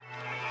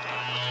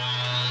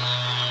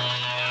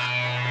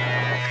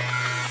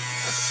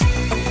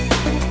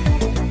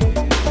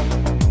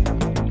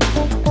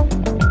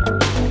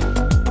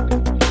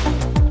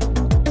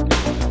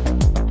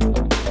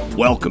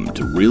Welcome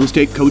to Real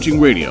Estate Coaching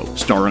Radio,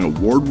 starring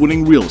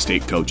award-winning real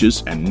estate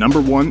coaches and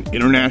 #1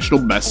 international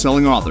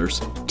best-selling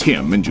authors,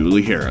 Tim and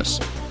Julie Harris.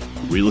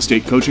 Real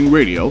Estate Coaching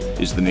Radio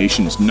is the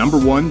nation's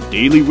 #1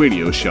 daily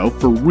radio show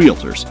for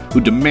realtors who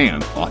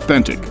demand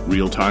authentic,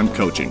 real-time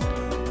coaching.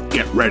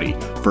 Get ready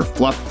for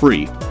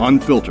fluff-free,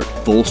 unfiltered,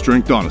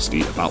 full-strength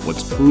honesty about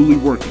what's truly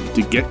working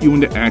to get you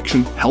into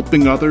action,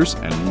 helping others,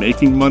 and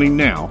making money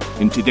now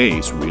in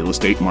today's real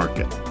estate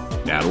market.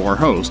 Now to our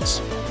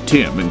hosts,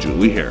 Tim and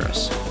Julie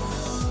Harris.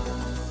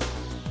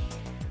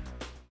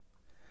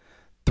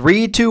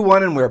 3, 2,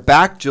 1, and we're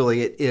back,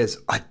 Julie. It is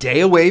a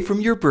day away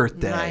from your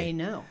birthday. I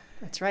know.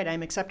 That's right.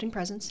 I'm accepting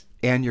presents.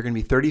 And you're going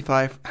to be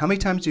 35. How many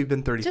times have you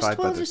been 35?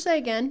 We'll just say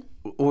again.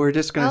 We're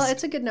just going to... Well,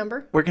 it's a good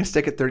number. We're going to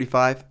stick at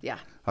 35? Yeah.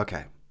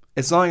 Okay.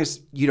 As long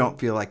as you don't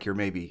feel like you're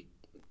maybe...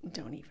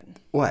 Don't even.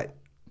 What?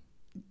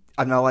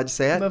 I'm not allowed to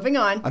say it? Moving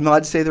on. I'm not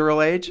allowed to say the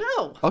real age?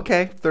 No.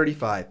 Okay,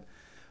 35.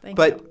 Thank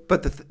you.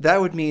 But that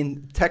would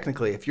mean,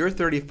 technically, if you're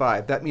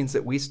 35, that means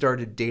that we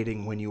started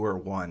dating when you were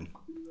 1.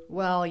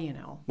 Well, you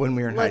know. When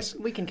we were in high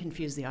school. We can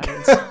confuse the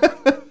audience.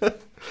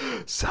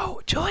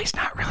 So, Julie's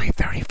not really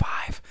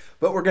 35,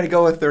 but we're going to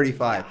go with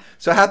 35. Yeah.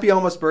 So, happy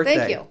almost birthday.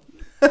 Thank you.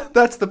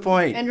 That's the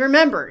point. And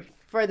remember,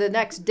 for the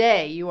next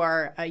day, you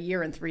are a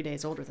year and 3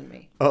 days older than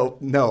me. Oh,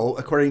 no.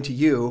 According to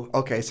you.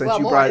 Okay, since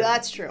you more, brought...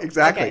 that's true.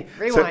 Exactly. Okay,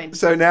 rewind.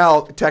 So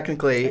now,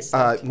 technically,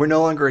 we're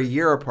no longer a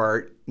year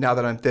apart now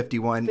that I'm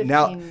 51.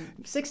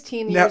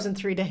 16 years and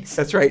 3 days.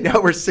 That's right.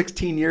 Now we're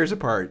 16 years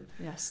apart.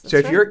 Yes, that's so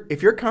right.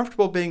 if you're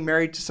comfortable being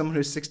married to someone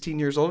who's 16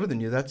 years older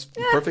than you, that's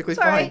perfectly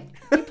fine. Right.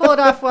 You pull it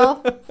off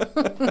well.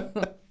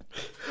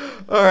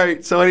 All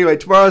right. So anyway,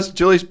 tomorrow's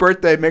Julie's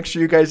birthday. Make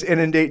sure you guys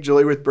inundate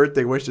Julie with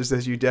birthday wishes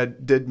as you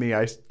did me.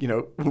 I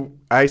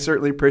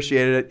certainly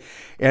appreciated it.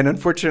 And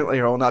unfortunately,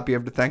 I will not be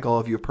able to thank all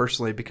of you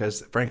personally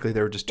because, frankly,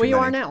 there were just too many.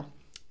 Well, you are now.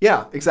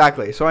 Yeah,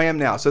 exactly. So I am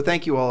now. So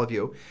thank you, all of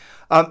you.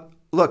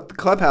 Look, the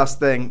Clubhouse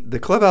thing, the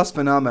Clubhouse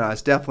phenomena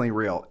is definitely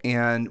real.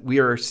 And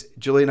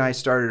Julie and I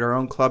started our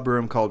own club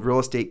room called Real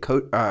Estate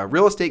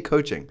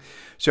Coaching.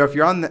 So if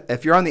you're on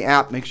the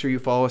app, make sure you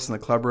follow us in the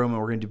club room, and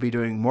we're going to be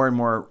doing more and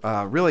more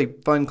really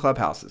fun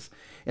clubhouses.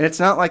 And it's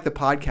not like the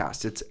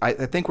podcast. I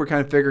think we're kind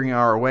of figuring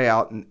our way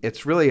out, and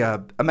it's really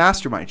a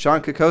mastermind.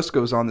 Sean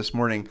Kokosko was on this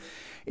morning,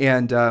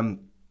 and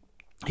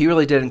he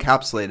really did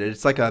encapsulate it.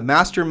 It's like a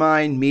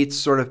mastermind meets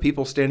sort of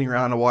people standing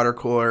around a water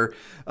cooler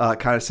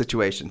kind of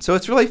situation. So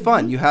it's really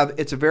fun.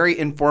 It's a very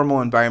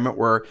informal environment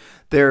where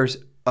there's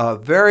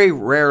very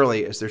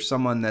rarely is there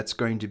someone that's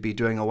going to be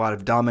doing a lot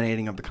of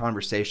dominating of the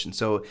conversation.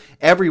 So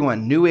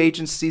everyone, new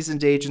agents,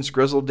 seasoned agents,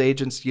 grizzled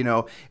agents,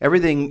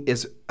 everything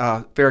is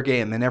fair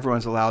game, and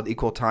everyone's allowed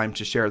equal time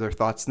to share their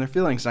thoughts and their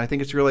feelings. And I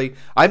think it's really,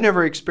 I've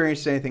never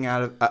experienced anything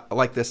out of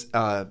like this,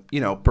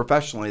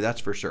 professionally, that's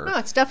for sure. No,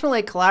 it's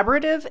definitely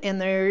collaborative, and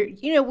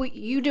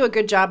you do a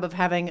good job of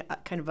having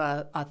kind of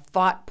a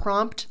thought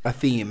prompt, a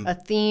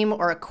theme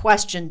or a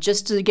question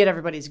just to get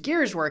everybody's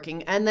gears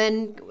working. And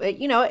then,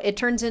 it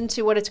turns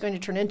into what it's going to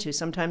turn into.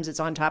 Sometimes it's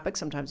on topic.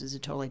 Sometimes it's a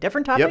totally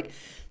different topic. Yep.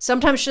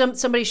 Sometimes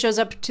somebody shows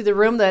up to the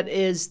room that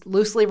is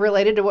loosely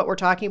related to what we're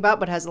talking about,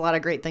 but has a lot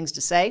of great things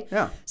to say.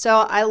 Yeah. So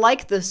I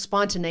like the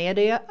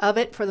spontaneity of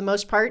it for the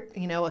most part.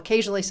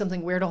 Occasionally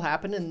something weird will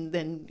happen, and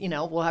then,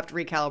 we'll have to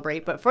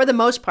recalibrate. But for the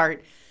most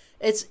part,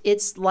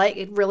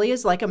 it really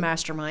is like a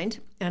mastermind,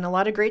 and a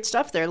lot of great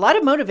stuff there. A lot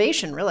of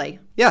motivation, really.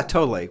 Yeah,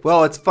 totally.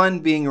 Well, it's fun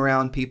being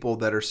around people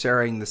that are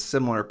sharing the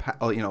similar,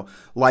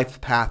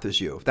 life path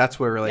as you. That's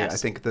where really I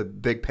think the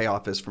big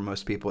payoff is for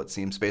most people, it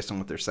seems, based on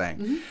what they're saying.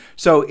 Mm-hmm.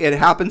 So it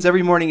happens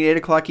every morning at 8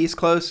 o'clock East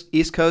Coast.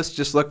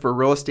 Just look for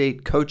Real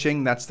Estate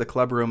Coaching. That's the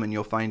club room, and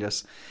you'll find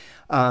us.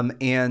 My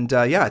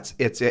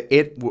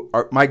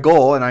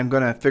goal, and I'm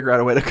going to figure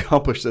out a way to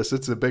accomplish this.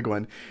 It's a big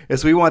one.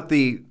 Is we want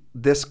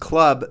this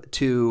club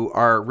to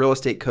our real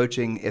estate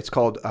coaching. It's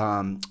called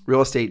Real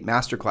Estate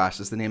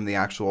Masterclass is the name of the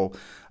actual,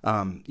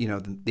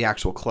 the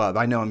actual club.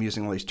 I know I'm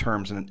using all these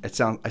terms, and I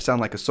sound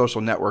like a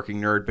social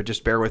networking nerd, but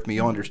just bear with me.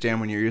 You'll understand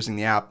when you're using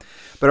the app.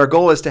 But our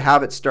goal is to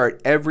have it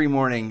start every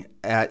morning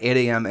at 8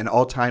 a.m. in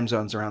all time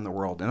zones around the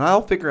world. And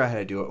I'll figure out how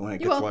to do it when it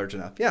gets large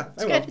enough. Yeah,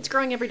 it's good. It's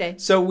growing every day.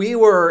 So we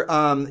were,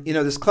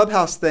 this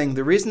Clubhouse thing,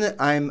 the reason that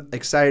I'm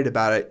excited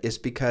about it is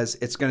because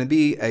it's going to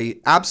be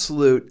a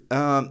absolute,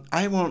 I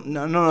don't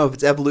know if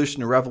it's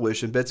evolution or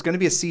revolution, but it's going to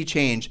be a sea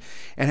change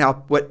in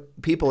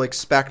what people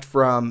expect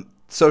from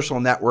social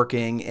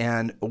networking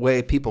and the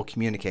way people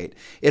communicate.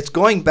 It's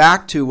going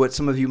back to what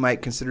some of you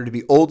might consider to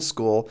be old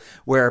school,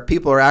 where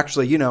people are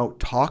actually,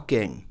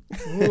 talking.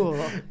 Ooh,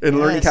 and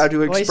learning how to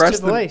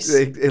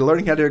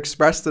learning how to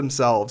express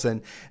themselves,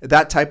 and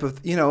that type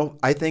of,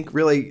 I think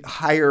really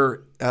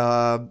higher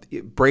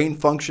brain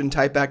function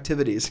type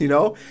activities,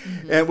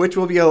 mm-hmm. and which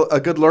will be a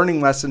good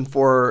learning lesson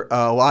for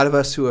a lot of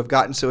us who have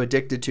gotten so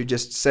addicted to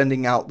just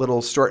sending out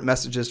little short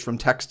messages from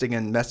texting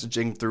and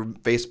messaging through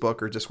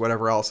Facebook or just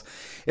whatever else.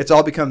 It's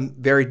all become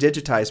very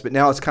digitized, but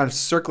now it's kind of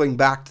circling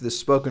back to the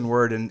spoken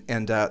word,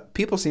 and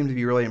people seem to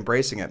be really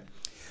embracing it.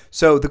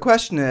 So the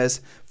question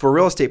is, for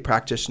real estate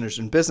practitioners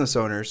and business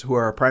owners who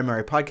are our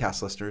primary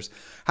podcast listeners,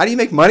 how do you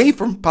make money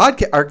from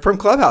from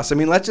Clubhouse? I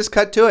mean, let's just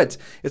cut to it.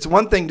 It's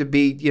one thing to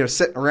be,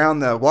 sitting around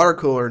the water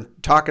cooler and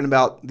talking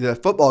about the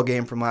football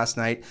game from last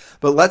night,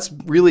 but let's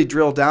really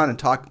drill down and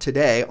talk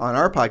today on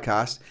our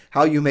podcast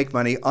how you make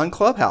money on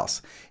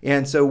Clubhouse.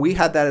 And so we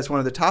had that as one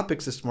of the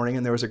topics this morning,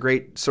 and there was a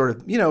great sort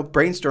of,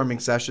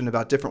 brainstorming session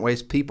about different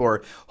ways people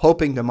are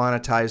hoping to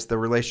monetize the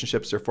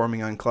relationships they're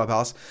forming on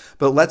Clubhouse.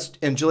 But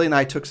Julie and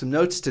I took some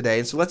notes today,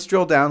 and so let's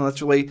drill down.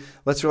 Let's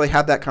really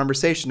have that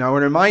conversation. Now, I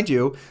want to remind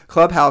you,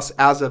 Clubhouse,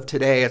 as of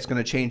today, it's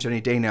going to change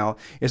any day now,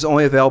 is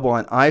only available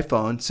on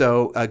iPhone.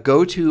 So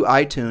go to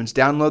iTunes,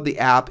 download the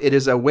app. It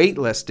is a wait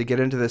list to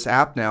get into this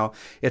app now.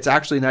 It's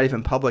actually not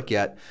even public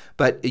yet,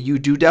 but you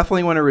do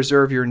definitely want to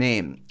reserve your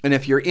name. And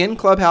if you're in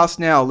Clubhouse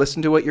now,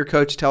 listen to what your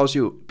coach tells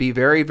you. Be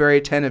very, very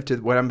attentive to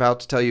what I'm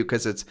about to tell you,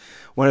 because it's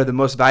one of the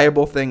most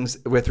valuable things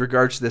with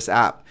regards to this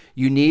app.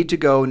 You need to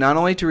go not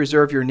only to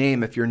reserve your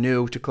name if you're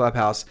new to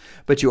Clubhouse,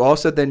 but you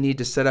also then need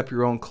to set up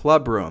your own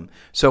club room.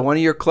 So one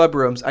of your club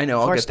rooms, I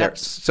know, I'll get there.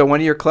 So one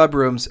of your club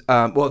rooms,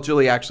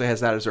 Julie actually has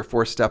that as her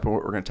fourth step in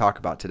what we're going to talk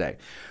about today.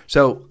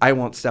 So I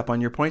won't step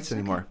on your points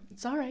anymore.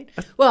 It's all right.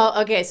 Well,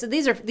 okay, so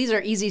these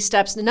are easy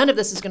steps. None of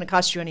this is going to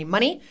cost you any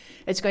money.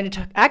 It's going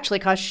to actually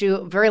cost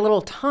you very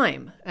little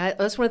time.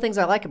 That's one of the things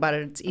I like about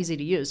it. It's easy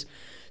to use.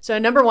 So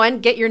number one,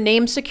 get your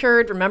name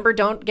secured. Remember,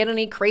 don't get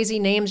any crazy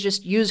names.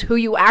 Just use who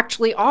you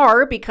actually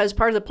are, because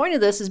part of the point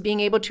of this is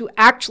being able to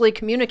actually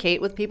communicate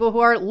with people who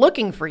are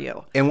looking for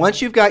you. And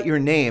once you've got your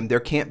name, there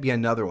can't be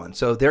another one.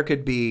 So there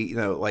could be,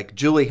 like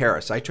Julie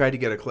Harris. I tried to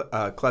get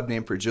a club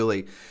name for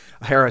Julie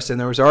Harris, and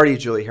there was already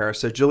Julie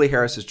Harris. So Julie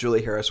Harris is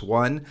Julie Harris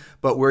 1,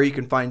 but where you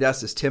can find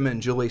us is Tim and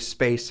Julie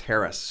space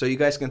Harris. So you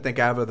guys can think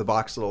out of the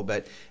box a little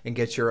bit and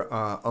get your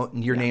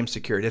name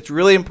secured. It's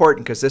really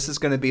important, because this is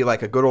going to be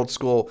like a good old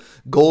school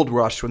gold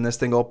rush when this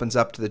thing opens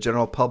up to the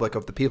general public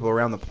of the people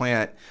around the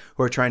planet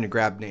who are trying to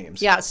grab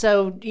names. Yeah,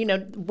 so,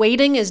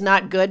 waiting is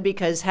not good,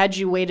 because had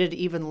you waited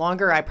even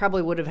longer, I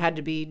probably would have had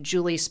to be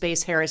Julie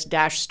space Harris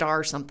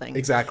 -- something.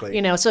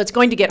 Exactly. So it's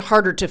going to get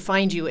harder to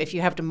find you if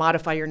you have to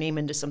modify your name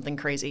into something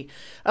crazy.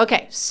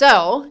 Okay,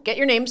 so get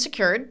your name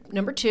secured.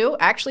 Number 2,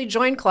 actually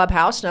join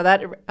Clubhouse. Now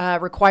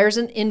that requires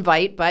an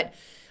invite, but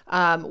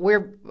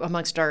we're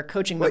amongst our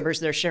coaching members.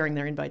 They're sharing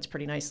their invites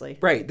pretty nicely.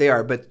 Right, they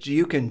are. But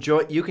you can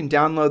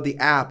download the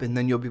app, and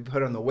then you'll be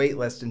put on the wait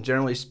list. And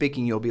generally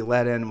speaking, you'll be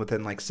let in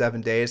within like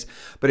 7 days.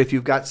 But if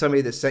you've got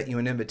somebody that sent you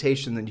an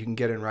invitation, then you can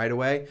get in right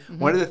away. Mm-hmm.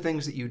 One of the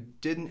things that you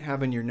didn't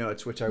have in your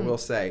notes, which I will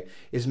say,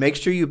 is make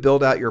sure you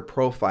build out your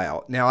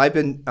profile. Now, I've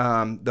been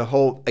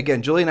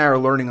Julie and I are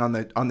learning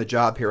on the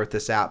job here with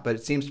this app, but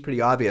it seems pretty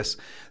obvious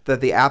that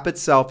the app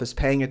itself is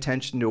paying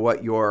attention to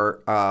what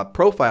your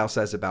profile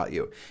says about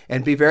you.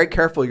 And be very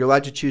careful. You're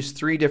allowed to choose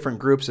 3 different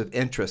groups of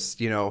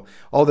interests.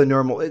 All the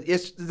normal.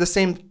 It's the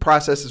same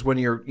process as when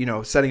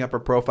you're setting up a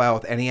profile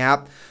with any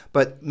app.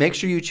 But make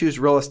sure you choose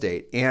real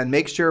estate, and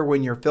make sure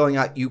when you're filling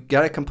out, you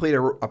got to complete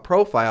a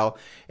profile,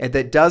 and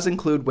that does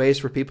include ways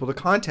for people to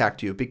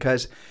contact you,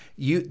 because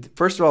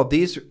first of all,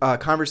 these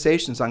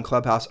conversations on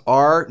Clubhouse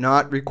are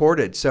not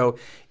recorded. So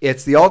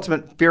it's the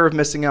ultimate fear of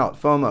missing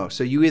out, FOMO.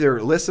 So you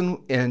either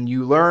listen and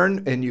you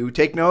learn and you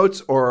take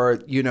notes,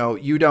 or you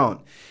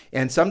don't.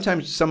 And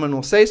sometimes someone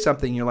will say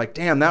something, you're like,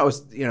 damn, that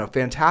was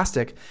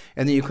fantastic.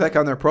 And then you click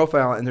on their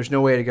profile, and there's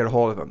no way to get a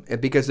hold of them,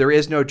 because there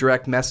is no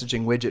direct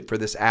messaging widget for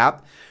this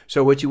app.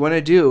 So what you want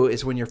to do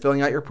is, when you're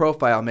filling out your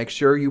profile, make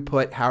sure you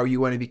put how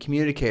you want to be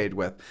communicated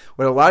with.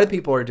 What a lot of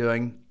people are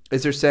doing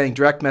is they're saying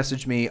direct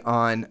message me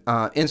on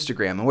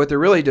Instagram. And what they're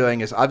really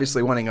doing is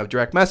obviously wanting a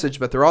direct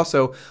message, but they're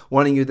also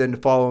wanting you then to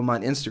follow them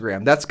on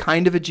Instagram. That's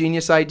kind of a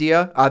genius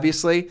idea,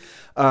 obviously.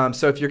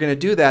 So if you're going to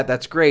do that,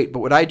 that's great. But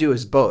what I do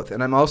is both.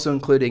 And I'm also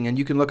including, and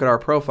you can look at our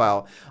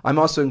profile, I'm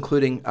also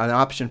including an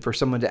option for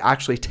someone to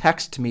actually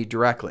text me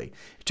directly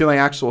to my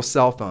actual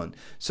cell phone.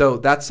 So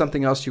that's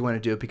something else you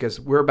want to do, because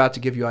we're about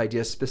to give you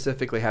ideas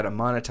specifically how to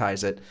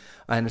monetize it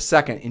in a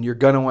second. And you're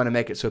going to want to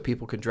make it so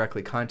people can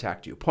directly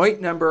contact you.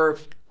 Point number...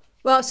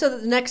 Well, so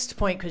the next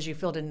point, because you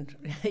filled in,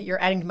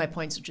 you're adding to my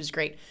points, which is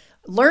great.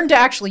 Learn to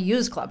actually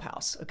use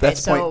Clubhouse. Okay,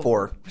 that's point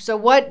 4. So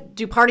what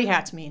do party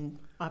hats mean?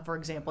 For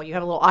example, you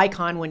have a little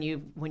icon when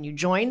you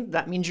join.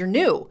 That means you're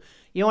new.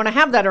 You don't want to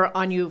have that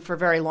on you for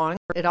very long.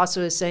 It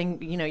also is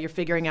saying, you're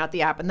figuring out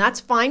the app, and that's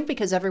fine,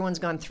 because everyone's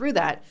gone through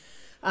that.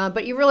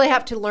 But you really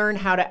have to learn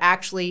how to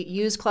actually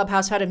use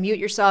Clubhouse, how to mute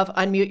yourself,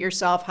 unmute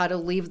yourself, how to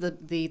leave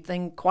the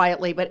thing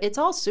quietly. But it's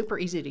all super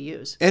easy to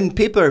use. And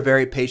people are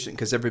very patient,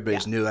 because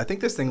everybody's new. I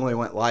think this thing only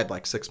went live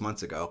like 6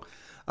 months ago.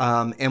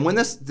 And when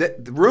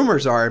the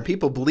rumors are, and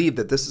people believe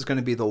that this is going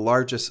to be the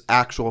largest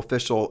actual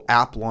official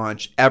app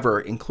launch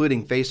ever,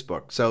 including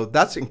Facebook. So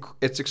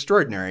it's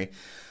extraordinary.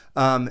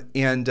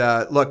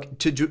 Look,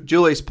 to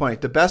Julie's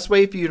point, the best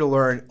way for you to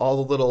learn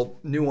all the little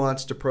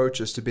nuanced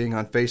approaches to being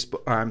on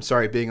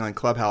being on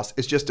Clubhouse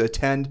is just to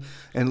attend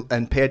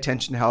and pay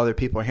attention to how other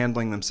people are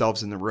handling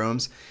themselves in the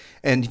rooms.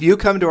 And if you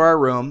come to our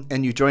room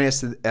and you join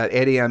us at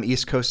 8 a.m.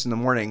 East Coast in the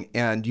morning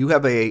and you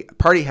have a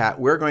party hat,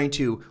 we're going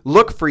to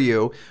look for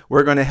you.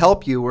 We're going to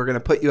help you. We're going to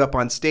put you up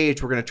on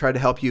stage. We're going to try to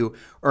help you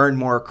earn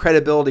more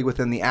credibility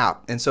within the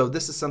app. And so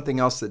this is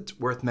something else that's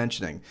worth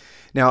mentioning.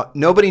 Now,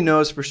 nobody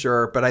knows for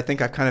sure, but I think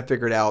I've kind of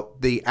figured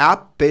out the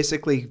app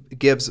basically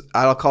gives,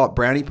 I'll call it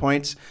brownie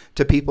points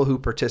to people who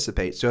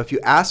participate. So if you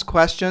ask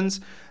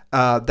questions,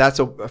 that's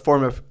a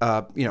form of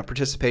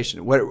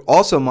participation. What it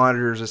also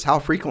monitors is how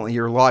frequently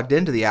you're logged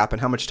into the app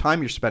and how much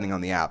time you're spending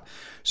on the app.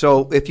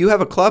 So if you have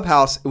a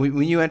Clubhouse,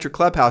 when you enter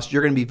Clubhouse,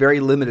 you're going to be very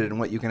limited in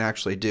what you can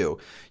actually do.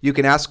 You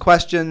can ask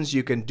questions,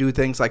 you can do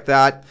things like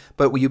that,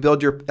 but when you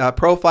build your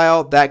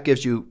profile, that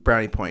gives you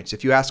brownie points.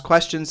 If you ask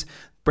questions,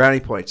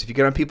 brownie points. If you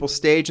get on people's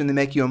stage and they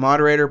make you a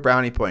moderator,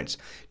 brownie points.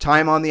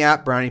 Time on the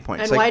app, brownie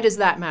points. And why does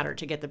that matter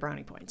to get the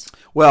brownie points?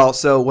 Well,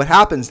 so what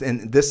happens,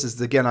 and this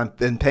is, again, I've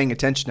been paying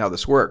attention to how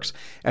this works.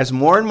 As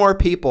more and more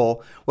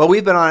people,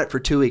 we've been on it for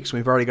 2 weeks.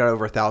 We've already got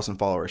over 1,000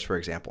 followers, for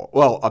example.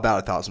 Well,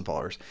 about 1,000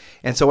 followers.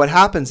 And so what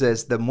happens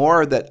is the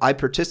more that I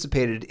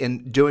participated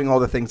in doing all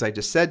the things I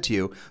just said to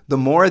you, the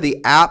more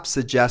the app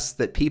suggests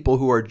that people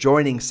who are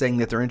joining saying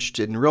that they're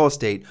interested in real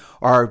estate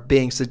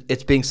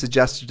it's being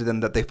suggested to them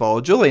that they follow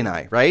Julie and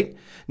I, right?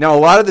 Now, a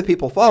lot of the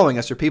people following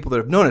us are people that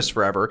have known us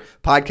forever,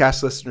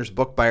 podcast listeners,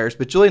 book buyers,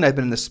 but Julie and I have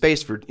been in this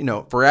space for,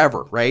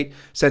 forever, right?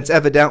 Since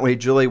evidently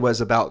Julie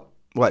was about,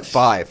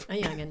 5?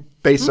 A youngin'.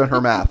 Based on her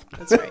math.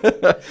 That's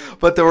right.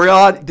 But the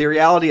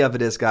reality of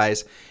it is,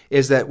 guys,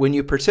 is that when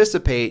you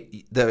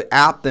participate, the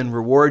app then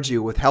rewards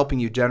you with helping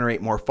you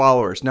generate more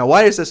followers. Now,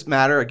 why does this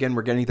matter? Again,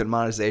 we're getting to the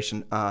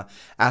monetization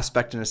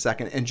aspect in a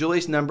second. And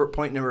Julie's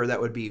point number, that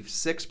would be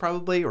 6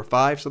 probably, or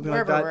 5, something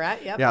Wherever like that. we're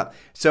at, yep. Yeah.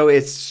 So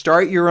it's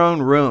start your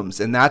own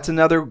rooms. And that's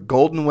another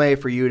golden way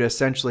for you to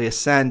essentially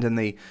ascend in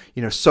the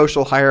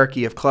social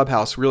hierarchy of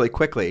Clubhouse really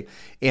quickly.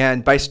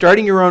 And by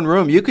starting your own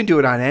room, you can do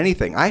it on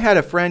anything. I had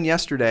a friend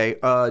yesterday,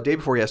 day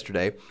before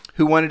yesterday,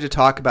 who wanted to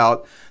talk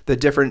about the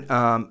different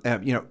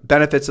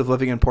benefits of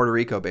living in Puerto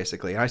Rico,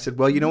 basically. And I said,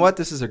 well, you know what?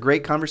 This is a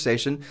great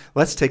conversation.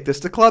 Let's take this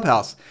to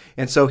Clubhouse.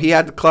 And so he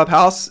had the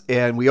Clubhouse,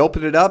 and we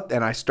opened it up,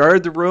 and I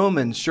started the room,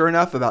 and sure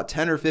enough, about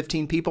 10 or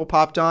 15 people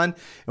popped on,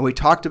 and we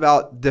talked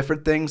about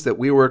different things that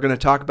we were going to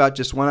talk about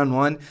just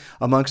one-on-one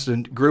amongst a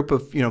group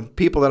of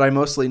people that I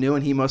mostly knew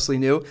and he mostly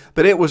knew.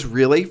 But it was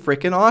really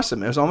freaking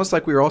awesome. It was almost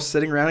like we were all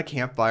sitting around a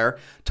campfire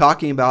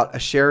talking about a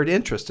shared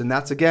interest. And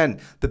that's,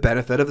 again, the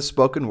benefit of the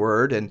spoken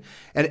word. And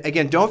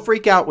again, don't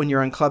freak out when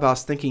you're on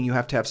Clubhouse thinking you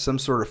have to have some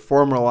sort of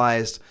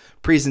formalized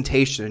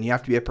presentation and you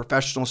have to be a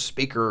professional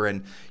speaker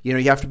and you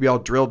have to be all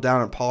drilled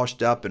down and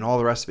polished up and all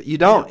the rest of it. You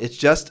don't. It's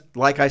just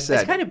like I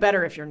said. It's kind of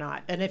better if you're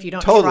not, and if you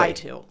don't try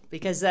to,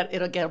 because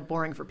it'll get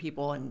boring for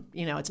people, and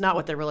it's not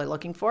what they're really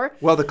looking for.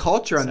 Well, the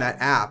culture on that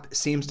app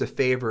seems to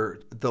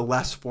favor the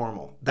less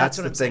formal. That's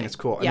the thing. It's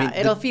cool. Yeah,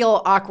 it'll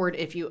feel awkward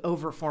if you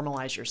over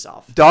formalize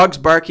yourself. Dogs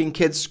barking,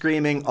 kids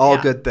screaming, all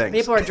good things.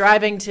 People are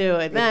driving to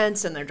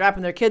events and they're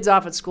dropping their kids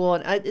off at school,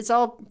 and it's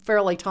all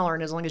fairly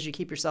tolerant as long as you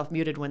keep yourself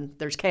muted when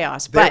there's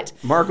chaos. But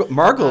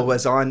Margot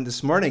was on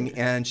this morning,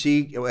 and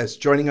she was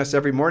joining us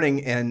every morning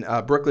in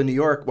Brooklyn, New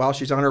York, while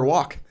she's on her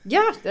walk.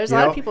 Yeah, there's a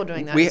lot of people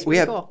doing that.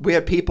 We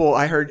have people.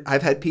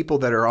 I've had people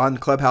that are on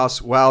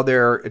Clubhouse while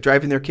they're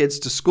driving their kids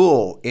to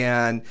school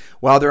and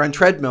while they're on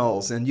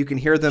treadmills, and you can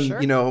hear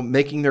them,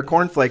 making their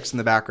cornflakes in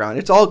the background.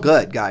 It's all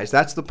good, guys.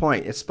 That's the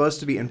point. It's supposed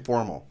to be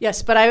informal.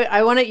 Yes, but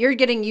I want to. You're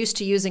getting used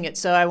to using it,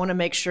 so I want to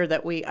make sure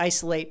that we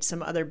isolate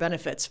some other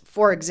benefits.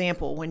 For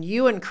example, when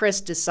you and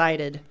Chris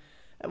decided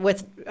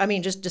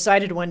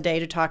one day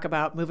to talk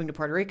about moving to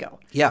Puerto Rico.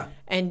 Yeah.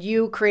 And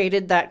you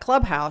created that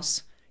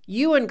Clubhouse.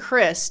 You and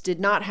Chris did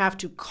not have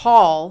to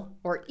call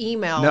or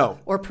email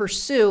or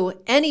pursue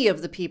any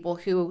of the people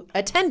who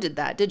attended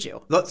that, did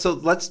you? So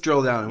let's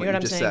drill down on what you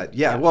just said.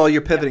 Yeah. Well,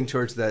 you're pivoting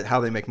towards how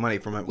they make money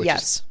from it, which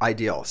is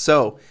ideal.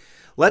 So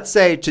let's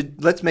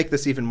make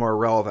this even more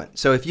relevant.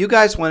 So if you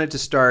guys wanted to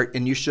start,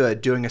 and you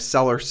should, doing a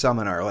seller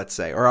seminar, let's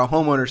say, or a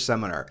homeowner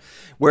seminar,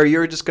 where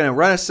you're just going to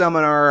run a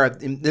seminar.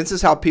 This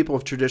is how people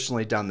have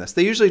traditionally done this.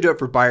 They usually do it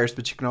for buyers,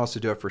 but you can also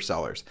do it for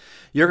sellers.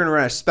 You're going to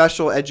run a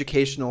special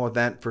educational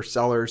event for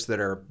sellers that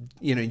are,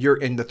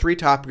 and the 3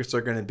 topics are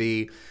going to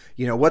be,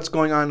 what's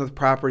going on with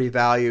property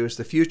values,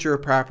 the future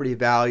of property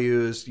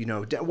values,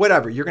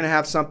 whatever. You're going to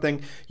have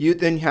something. You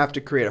have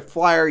to create a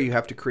flyer. You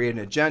have to create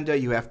an agenda.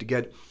 You have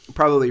to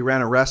probably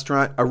rent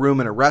a room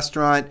in a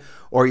restaurant,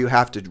 or you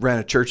have to rent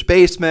a church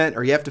basement,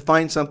 or you have to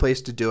find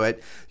someplace to do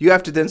it. You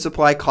have to then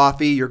supply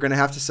coffee. You're going to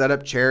have to set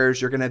up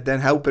chairs. You're going to then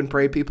hope and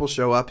pray people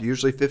show up.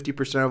 Usually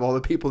 50% of all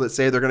the people that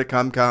say they're going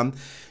to come.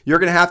 You're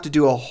going to have to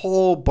do a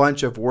whole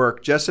bunch of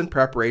work just in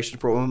preparation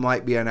for what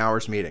might be an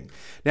hour's meeting.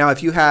 Now,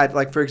 if you had,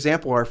 like, for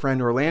example, our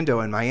friend Orlando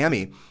in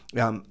Miami,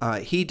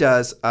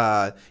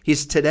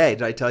 he's today,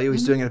 did I tell you,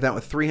 he's doing an event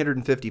with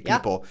 350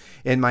 people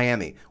in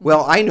Miami.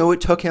 Well, I know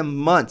it took him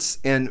months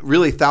and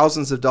really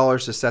thousands of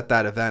dollars to set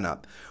that event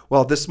up.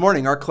 Well, this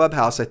morning, our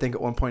clubhouse, I think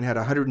at one point had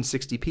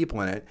 160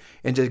 people in it.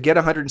 And to get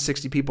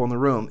 160 people in the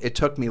room, it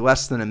took me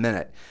less than a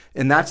minute.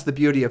 And that's the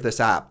beauty of this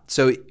app.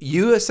 So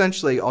you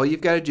essentially, all you've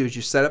got to do is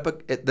you set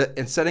up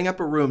and setting up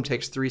a room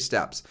takes 3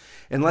 steps.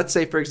 And let's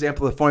say, for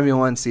example, the Formula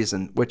One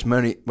season, which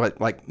many,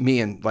 like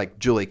me and like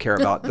Julie care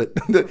about.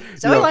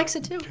 Zoe likes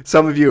it too.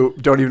 Some of you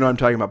don't even know what I'm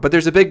talking about. But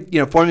there's a big,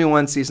 Formula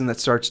One season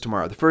that starts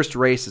tomorrow. The first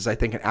race is, I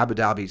think, in Abu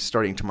Dhabi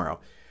starting tomorrow.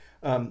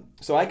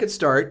 So I could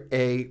start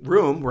a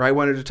room where I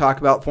wanted to talk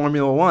about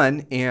Formula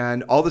One,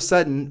 and all of a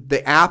sudden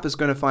the app is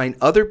going to find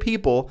other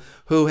people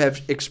who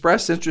have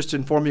expressed interest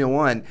in Formula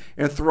One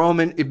and throw them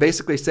in,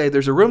 basically say,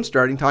 there's a room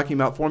starting talking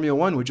about Formula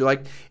One. Would you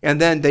like?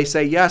 And then they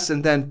say yes,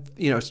 and then,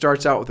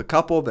 starts out with a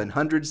couple, then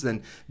hundreds,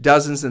 then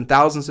dozens and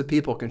thousands of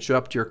people can show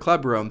up to your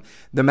club room.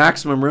 The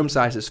maximum room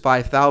size is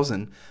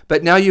 5,000.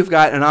 But now you've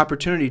got an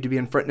opportunity to be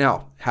in front.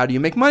 Now, how do you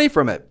make money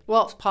from it?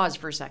 Well, pause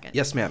for a second.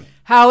 Yes, ma'am.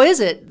 How is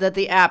it that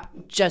the app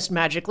just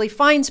magically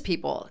finds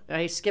people?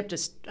 I skipped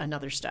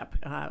another step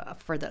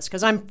for this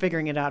because I'm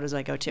figuring it out as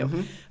I go too.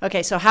 Mm-hmm.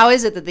 Okay, so how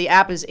is it that the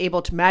app is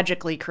able to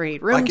magically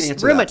create room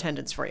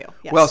attendance for you?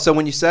 Yes. Well, so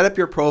when you set up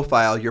your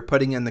profile, you're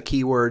putting in the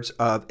keywords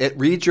of it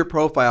reads your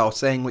profile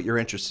saying what you're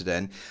interested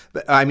in.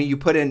 But I mean,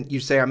 you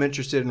say, I'm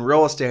interested in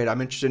real estate,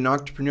 I'm interested in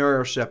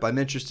entrepreneurship, I'm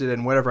interested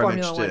in whatever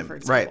Formula I'm interested One, in. for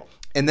example. Right.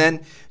 And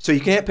then, so you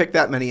can't pick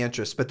that many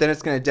interests, but then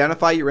it's going to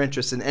identify your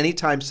interests. And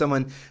anytime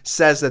someone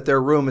says that their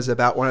room is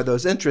about one of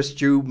those interests,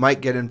 you might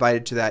get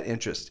invited to that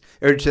interest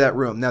or to that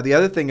room. Now, the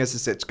other thing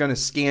is it's going to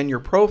scan your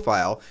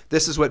profile.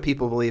 This is what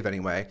people believe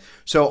anyway.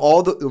 So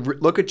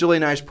look at Julie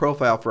and I's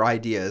profile for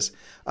ideas.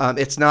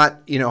 It's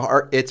not,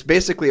 art, it's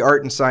basically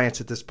art and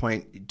science at this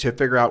point to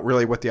figure out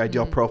really what the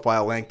ideal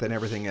profile length and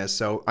everything is.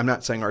 So I'm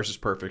not saying ours is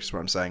perfect, is what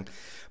I'm saying.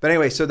 But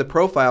anyway, so the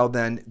profile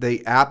then,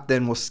 the app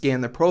then will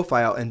scan the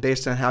profile, and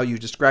based on how you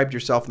described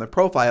yourself in the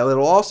profile,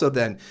 it'll also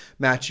then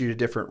match you to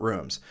different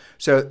rooms.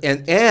 So,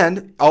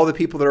 and all the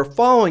people that are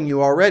following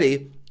you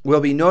already will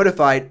be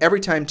notified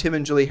every time Tim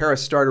and Julie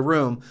Harris start a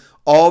room.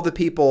 All the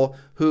people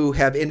who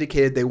have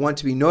indicated they want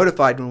to be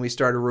notified when we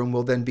start a room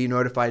will then be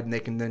notified, and they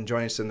can then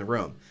join us in the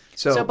room.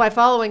 So by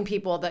following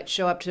people that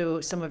show up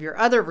to some of your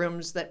other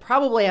rooms that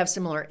probably have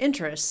similar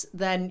interests,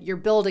 then you're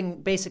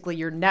building basically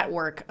your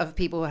network of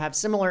people who have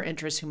similar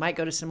interests who might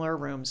go to similar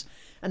rooms.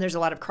 And there's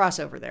a lot of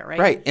crossover there, right?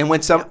 Right. And when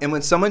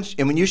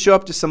you show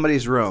up to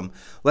somebody's room,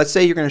 let's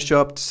say you're going to show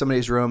up to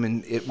somebody's room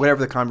and whatever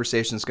the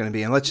conversation is going to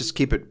be, and let's just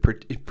keep it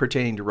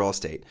pertaining to real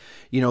estate,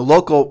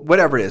 local,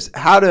 whatever it is,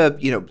 how to,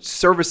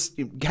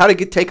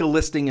 take a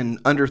listing in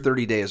under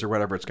 30 days or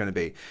whatever it's going to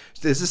be.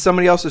 So this is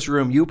somebody else's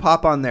room. You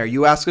pop on there,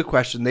 you ask a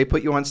question, they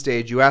put you on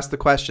stage, you ask the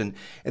question,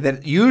 and then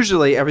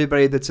usually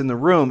everybody that's in the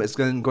room is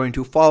going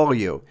to follow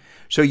you.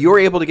 So you're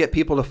able to get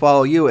people to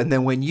follow you, and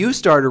then when you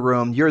start a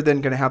room, you're then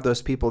going to have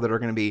those people that are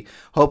going to be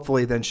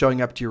hopefully then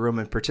showing up to your room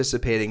and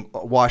participating,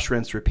 wash,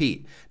 rinse,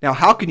 repeat. Now,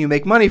 how can you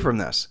make money from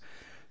this?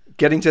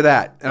 Getting to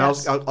that, and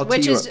yes. I'll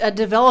Which tell you is a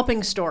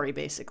developing story,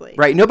 basically.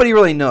 Right. Nobody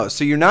really knows.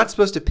 So you're not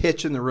supposed to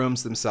pitch in the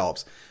rooms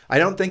themselves. I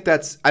don't think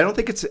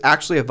it's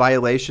actually a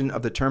violation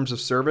of the terms of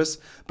service.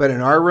 But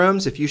in our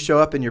rooms, if you show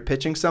up and you're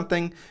pitching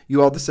something,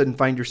 you all of a sudden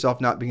find yourself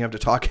not being able to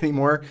talk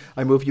anymore.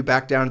 I move you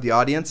back down to the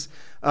audience.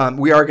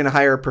 We are going to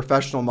hire a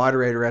professional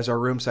moderator as our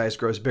room size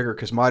grows bigger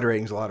because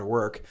moderating is a lot of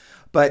work.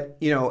 But,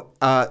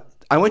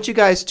 I want you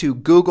guys to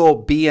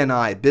Google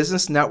BNI,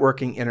 Business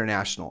Networking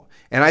International.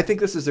 And I think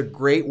this is a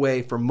great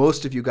way for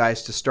most of you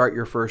guys to start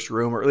your first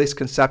room, or at least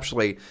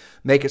conceptually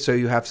make it so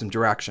you have some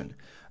direction.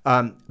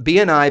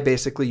 BNI,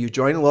 basically, you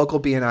join a local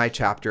BNI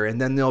chapter,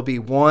 and then there'll be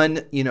one,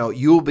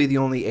 you'll be the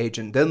only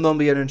agent. Then there'll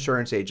be an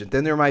insurance agent.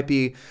 Then there might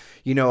be,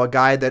 a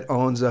guy that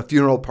owns a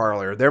funeral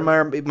parlor. There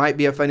might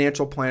be a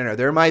financial planner.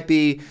 There might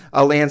be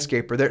a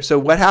landscaper. So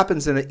what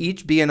happens in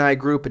each BNI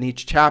group, in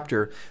each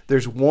chapter,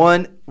 there's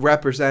one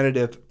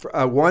representative,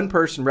 one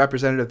person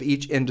representative of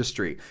each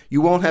industry. You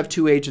won't have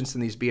 2 agents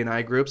in these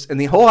BNI groups. And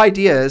the whole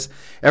idea is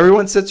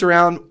everyone sits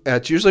around,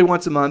 it's usually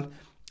once a month,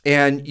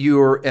 and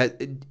you're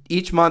at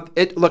each month.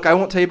 Look, I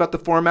won't tell you about the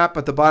format,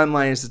 but the bottom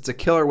line is it's a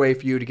killer way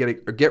for you to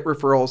get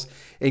referrals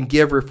and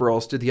give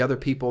referrals to the other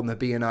people in the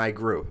BNI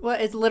group. Well,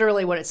 it's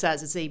literally what it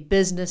says. It's a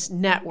business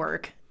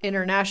network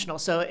international.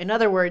 So in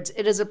other words,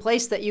 it is a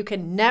place that you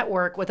can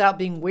network without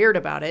being weird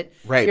about it.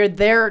 Right. You're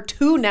there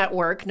to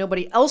network.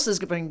 Nobody else is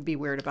going to be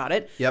weird about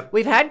it. Yep.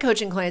 We've had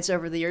coaching clients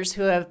over the years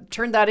who have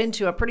turned that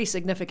into a pretty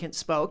significant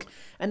spoke.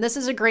 And this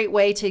is a great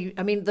way to,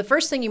 I mean, the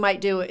first thing you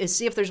might do is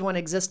see if there's one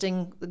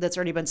existing that's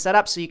already been set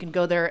up so you can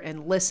go there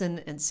and listen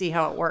and see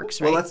how it works,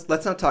 right? Well,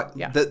 let's not talk.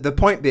 Yeah. The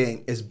point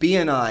being is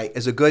BNI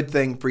is a good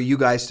thing for you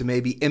guys to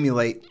maybe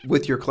emulate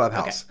with your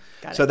Clubhouse. Okay.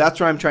 Got So it. that's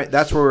where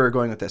that's where we're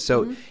going with this.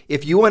 So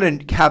if you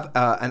want to have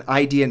an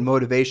idea and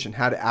motivation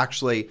how to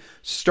actually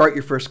start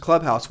your first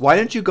Clubhouse, why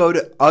don't you go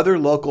to other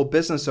local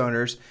business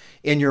owners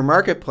in your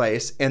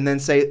marketplace and then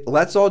say,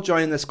 let's all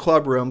join this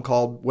club room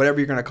called whatever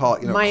you're going to call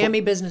it. Miami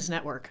Business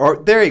Network. Or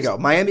there you go,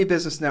 Miami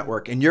Business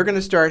Network. And you're going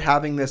to start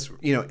having this,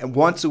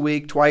 once a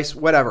week, twice,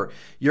 whatever.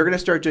 You're going to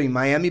start doing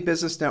Miami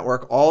Business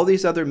Network. All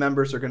these other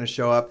members are going to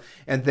show up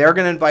and they're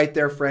going to invite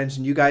their friends.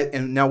 And you guys,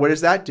 and now what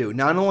does that do?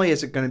 Not only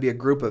is it going to be a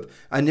group of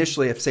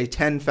initially of say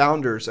 10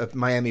 founders of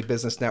Miami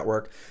Business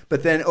Network,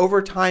 but then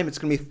over time, it's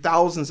going to be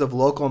thousands of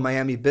local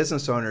Miami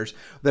business owners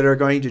that are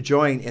going to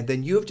join. And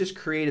then you have just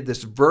created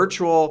this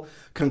virtual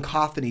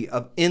cacophony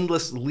of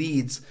endless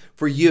leads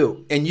for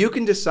you. And you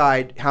can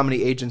decide how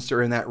many agents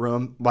are in that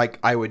room. Like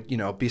I would,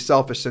 be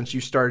selfish since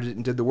you started it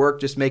and did the work,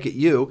 just make it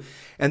you.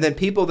 And then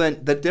people, then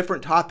the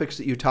different topics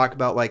that you talk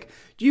about, like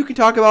you can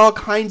talk about all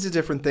kinds of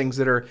different things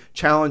that are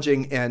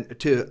challenging and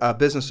to a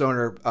business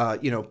owner,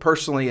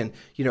 personally and,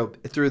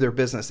 through their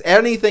business.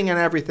 Anything and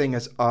everything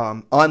is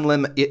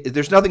unlimited.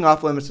 There's nothing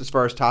off limits as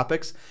far as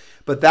topics,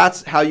 but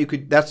that's how you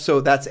could, that's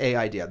a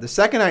idea. The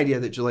second idea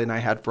that Julie and I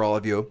had for all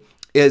of you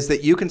is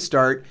that you can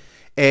start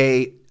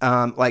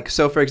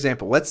so for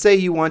example, let's say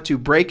you want to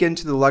break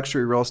into the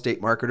luxury real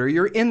estate market or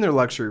you're in the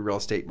luxury real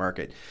estate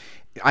market.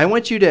 I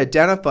want you to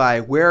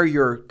identify where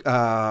your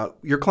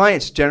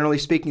clients, generally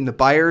speaking, the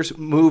buyers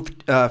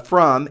moved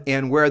from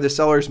and where the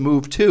sellers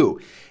moved to.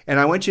 And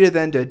I want you to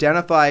then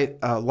identify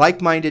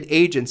like-minded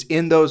agents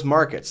in those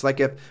markets.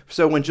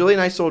 When Julie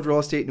and I sold real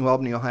estate in New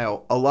Albany,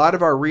 Ohio, a lot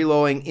of our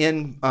reloading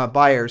in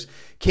buyers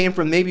came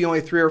from maybe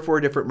only 3 or 4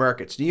 different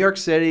markets. New York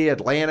City,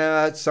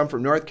 Atlanta, some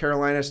from North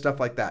Carolina, stuff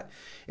like that.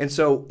 And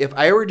so if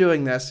I were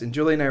doing this and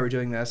Julie and I were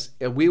doing this,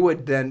 we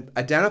would then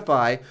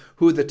identify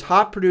who the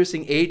top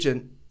producing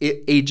agent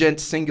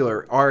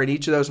singular are in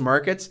each of those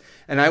markets,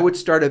 and I would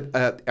start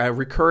a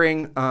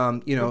recurring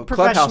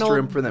Clubhouse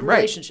room for them.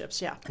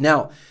 Relationships, right? Yeah.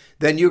 Now,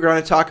 then you're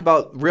going to talk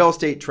about real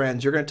estate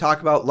trends. You're going to talk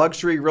about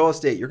luxury real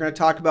estate. You're going to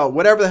talk about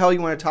whatever the hell you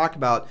want to talk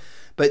about.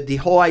 But the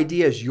whole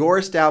idea is you're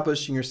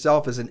establishing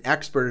yourself as an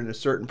expert in a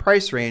certain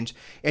price range,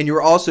 and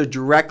you're also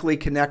directly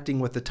connecting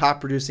with the top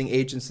producing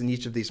agents in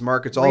each of these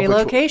markets.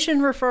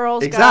 Relocation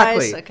referrals,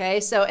 exactly. Guys. Okay,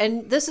 so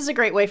and this is a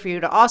great way for you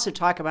to also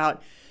talk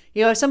about,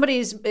 if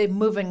somebody's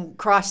moving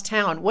across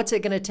town, what's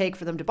it going to take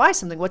for them to buy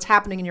something? What's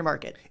happening in your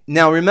market?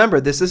 Now,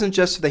 remember, this isn't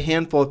just the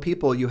handful of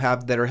people you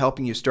have that are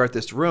helping you start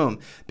this room,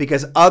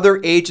 because other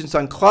agents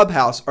on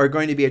Clubhouse are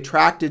going to be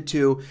attracted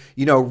to,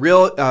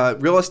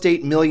 real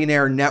estate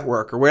millionaire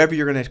network or whatever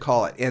you're going to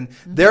call it. And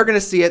they're going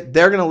to see it.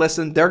 They're going to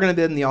listen. They're going to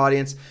be in the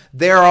audience.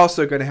 They're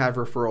also going to have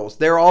referrals.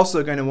 They're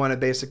also going to want to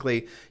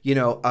basically,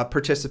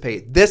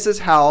 participate. This is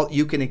how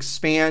you can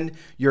expand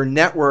your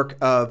network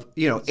of,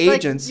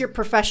 agents. Like your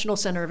professional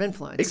center of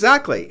influence.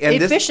 Exactly.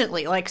 And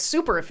efficiently,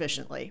 super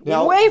efficiently.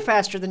 Now, way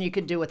faster than you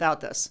could do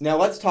without this. Now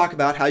let's talk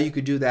about how you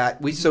could do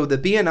that. So the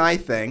BNI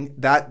thing,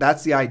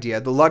 that's the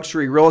idea. The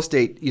luxury real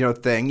estate,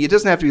 thing. It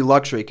doesn't have to be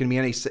luxury. It can be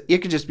it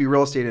could just be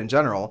real estate in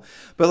general.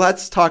 But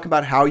let's talk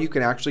about how you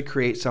can actually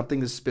create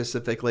something that's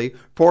specifically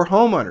for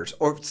homeowners,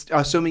 or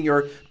assuming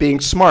you're being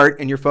smart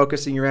and you're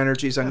focusing your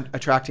energies on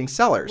attracting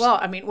sellers. Well,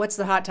 I mean, what's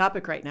the hot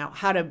topic right now?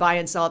 How to buy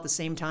and sell at the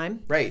same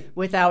time. Right.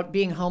 Without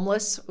being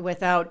homeless,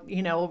 without,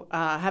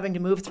 having to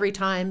move 3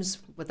 times,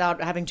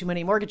 without having too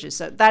many mortgages.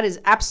 So that is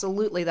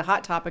absolutely the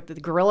hot topic, the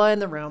gorilla in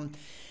the room.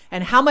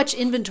 And how much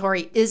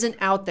inventory isn't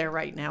out there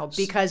right now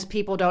because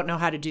people don't know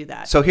how to do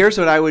that. So here's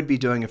what I would be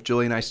doing if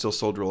Julie and I still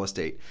sold real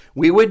estate.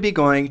 We would be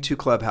going to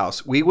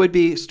Clubhouse. We would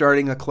be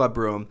starting a club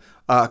room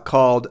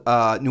called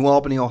New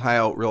Albany,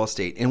 Ohio Real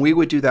Estate. And we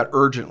would do that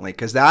urgently,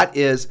 because that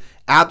is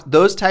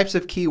those types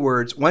of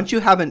keywords. Once you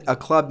have a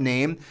club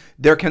name,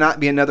 there cannot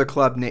be another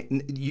club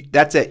name.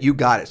 That's it. You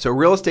got it. So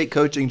real estate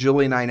coaching,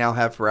 Julie and I now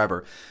have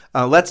forever.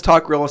 Let's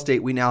talk real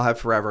estate. We now have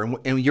forever.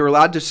 And you're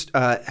allowed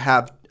to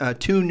have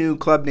 2 new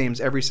club names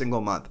every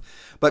single month.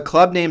 But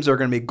club names are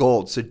going to be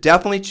gold. So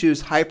definitely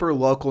choose hyper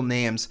local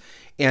names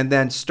and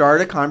then start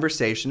a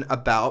conversation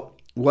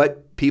about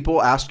what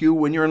people ask you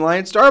when you're in line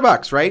at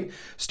Starbucks, right?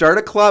 Start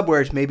a club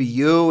where it's maybe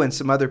you and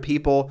some other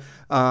people,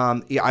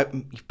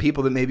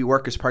 people that maybe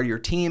work as part of your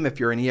team. If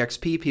you're an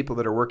EXP, people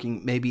that are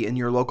working maybe in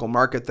your local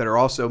market that are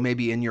also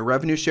maybe in your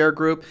revenue share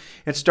group,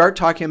 and start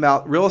talking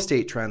about real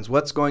estate trends,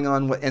 what's going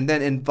on, and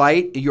then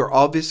invite. Your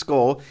obvious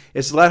goal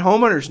is to let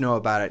homeowners know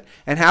about it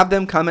and have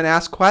them come and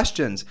ask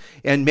questions.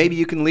 And maybe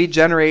you can lead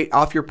generate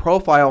off your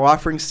profile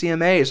offering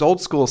CMAs,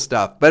 old school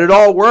stuff, but it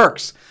all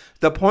works.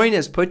 The point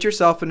is, put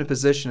yourself in a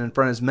position in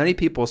front of as many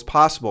people as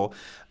possible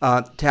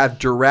to have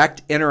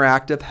direct,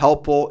 interactive,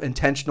 helpful,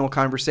 intentional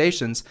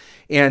conversations.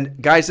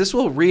 And guys, this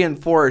will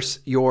reinforce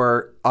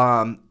your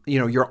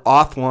your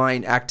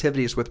offline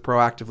activities with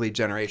proactive lead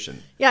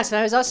generation. Yes, and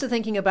I was also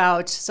thinking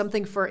about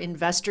something for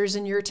investors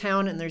in your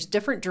town, and there's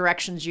different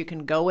directions you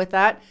can go with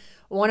that.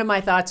 One of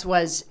my thoughts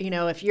was,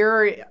 if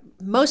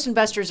most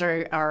investors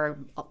are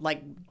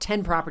like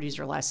 10 properties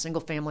or less,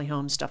 single family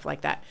homes, stuff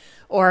like that,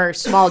 or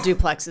small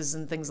duplexes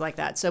and things like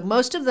that. So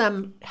most of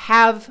them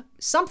have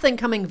something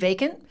coming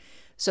vacant.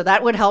 So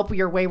that would help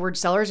your wayward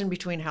sellers in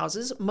between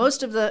houses.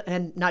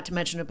 And not to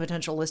mention a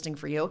potential listing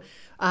for you,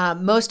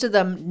 most of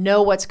them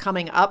know what's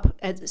coming up.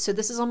 And so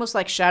this is almost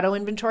like shadow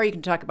inventory. You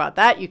can talk about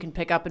that. You can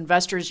pick up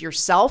investors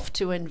yourself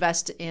to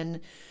invest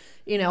in,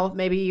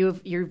 maybe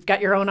you've got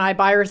your own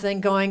iBuyer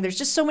thing going. There's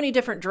just so many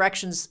different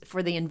directions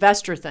for the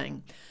investor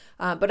thing.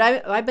 But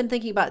I've been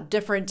thinking about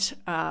different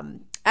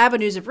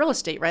avenues of real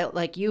estate, right?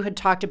 Like you had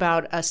talked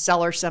about a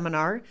seller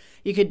seminar.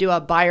 You could do a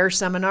buyer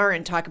seminar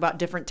and talk about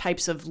different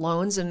types of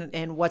loans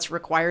and what's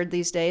required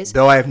these days.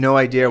 Though I have no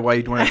idea why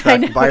you'd want to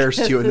attract buyers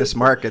to you in this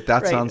market.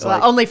 That sounds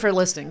like only for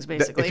listings,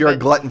 basically. If you're a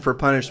glutton for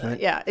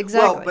punishment. Yeah,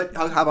 exactly. Well,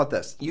 but how about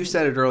this? You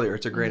said it earlier.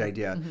 It's a great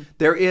idea.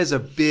 There is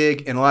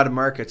in a lot of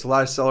markets, a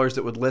lot of sellers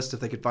that would list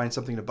if they could find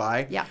something to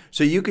buy. Yeah.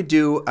 So you could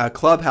do a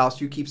Clubhouse.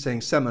 You keep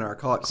saying seminar.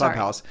 Call it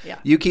Clubhouse. Sorry.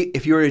 Yeah.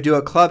 If you were to do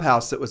a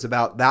Clubhouse that was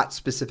about that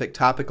specific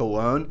topic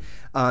alone,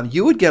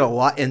 you would get a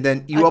lot. And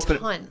then you open a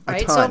ton.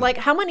 So like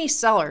how many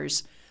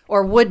sellers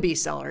or would-be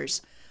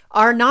sellers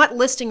are not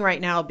listing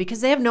right now because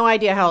they have no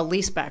idea how a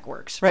leaseback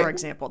works, for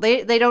example.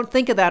 They don't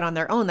think of that on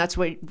their own. That's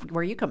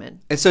where you come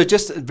in. And so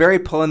just very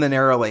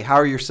preliminarily, how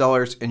are your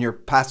sellers and your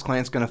past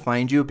clients going to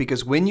find you?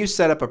 Because when you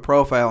set up a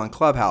profile in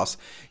Clubhouse,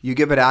 you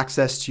give it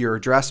access to your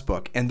address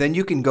book, and then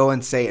you can go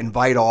and say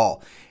invite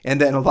all. And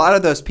then a lot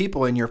of those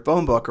people in your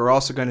phone book are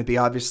also going to be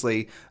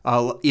obviously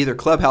either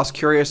Clubhouse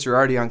curious or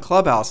already on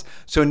Clubhouse.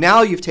 So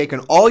now you've taken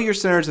all your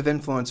centers of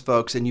influence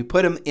folks and you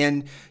put them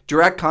in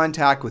direct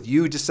contact with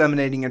you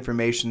disseminating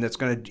information that's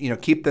going to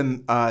keep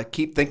them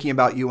keep thinking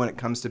about you when it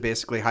comes to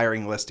basically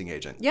hiring a listing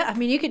agent. Yeah, I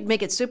mean, you could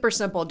make it super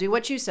simple. Do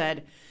what you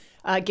said.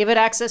 Give it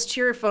access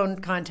to your phone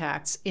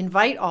contacts.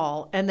 Invite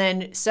all. And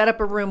then set up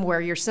a room where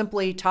you're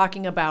simply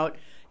talking about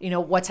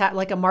what's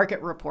like a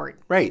market report.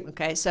 Right.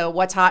 Okay. So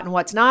what's hot and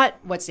what's not,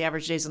 what's the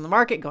average days on the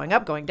market, going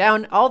up, going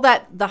down, all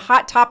that, the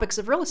hot topics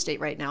of real estate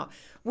right now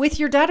with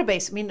your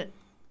database. I mean,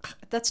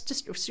 that's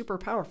just super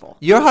powerful.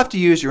 You'll have to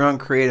use your own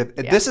creative.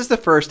 Yeah. This is the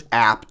first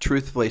app,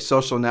 truthfully,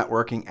 social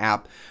networking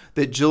app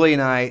that Julie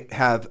and I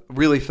have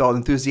really felt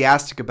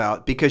enthusiastic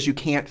about because you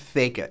can't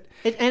fake it.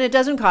 And it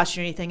doesn't cost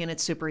you anything, and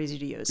it's super easy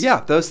to use.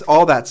 Yeah,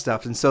 all that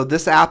stuff. And so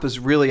this app is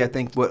really, I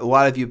think, what a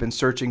lot of you have been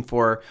searching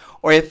for,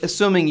 or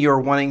assuming you're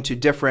wanting to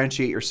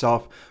differentiate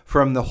yourself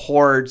from the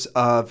hordes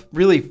of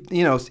really,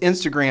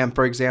 Instagram,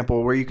 for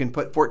example, where you can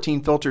put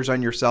 14 filters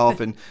on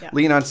yourself and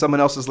lean on someone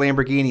else's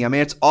Lamborghini. I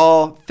mean, it's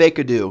all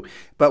fake-a-do.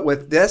 But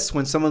with this,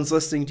 when someone's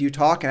listening to you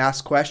talk and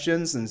ask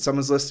questions and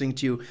someone's listening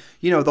to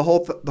you, the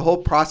whole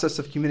process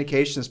of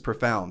communication is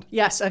profound.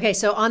 Yes. Okay.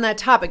 So on that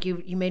topic,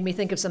 you made me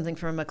think of something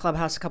from a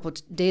Clubhouse a couple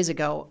of days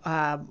ago.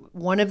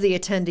 One of the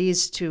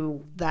attendees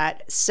to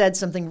that said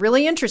something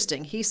really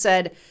interesting. He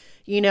said,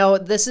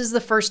 this is the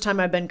first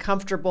time I've been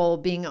comfortable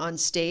being on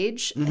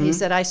stage. Mm-hmm. He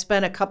said, I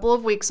spent a couple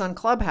of weeks on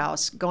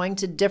Clubhouse going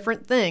to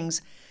different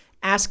things,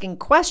 asking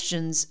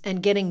questions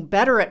and getting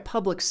better at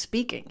public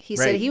speaking. He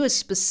said he was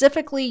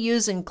specifically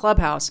using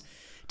Clubhouse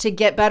to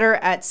get better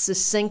at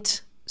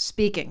succinct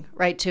speaking,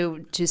 right?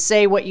 To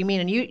say what you mean.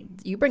 And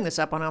you bring this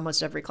up on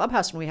almost every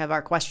Clubhouse when we have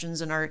our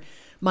questions and our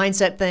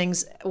mindset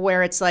things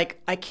where it's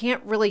like, I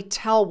can't really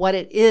tell what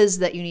it is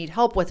that you need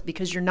help with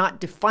because you're not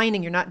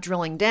defining, you're not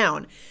drilling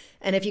down.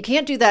 And if you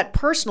can't do that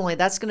personally,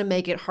 that's going to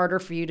make it harder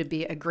for you to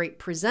be a great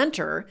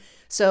presenter.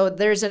 So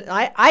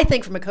I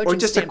think from a coaching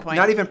standpoint.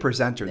 Not even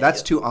presenter.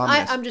 That's too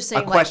ominous. I'm just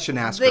saying a question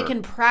asker. They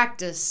can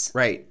practice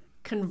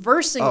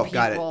conversing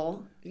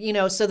people,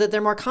 so that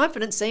they're more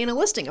confident, say, in a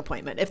listing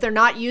appointment. If they're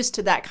not used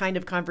to that kind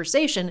of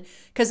conversation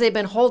because they've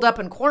been holed up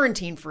in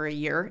quarantine for a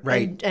year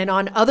and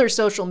on other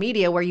social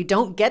media where you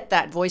don't get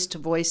that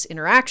voice-to-voice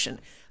interaction.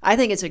 I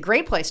think it's a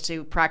great place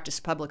to practice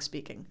public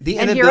speaking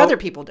and hear other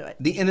people do it.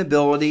 The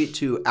inability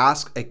to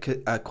ask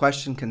a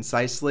question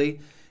concisely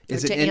or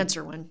to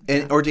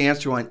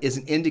answer one is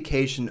an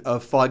indication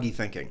of foggy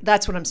thinking.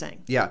 That's what I'm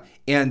saying. Yeah.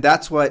 And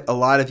that's what a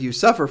lot of you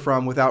suffer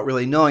from without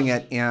really knowing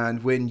it.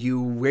 And when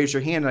you raise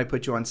your hand and I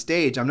put you on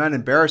stage, I'm not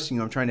embarrassing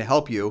you. I'm trying to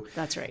help you.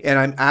 That's right. And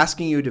I'm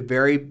asking you to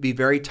be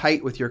very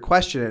tight with your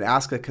question and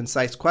ask a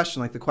concise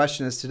question like the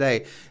question is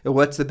today.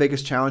 What's the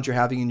biggest challenge you're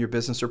having in your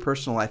business or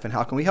personal life and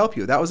how can we help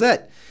you? That was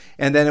it.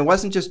 And then it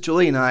wasn't just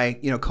Julie and I,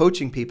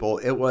 coaching people.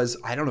 It was,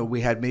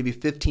 we had maybe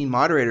 15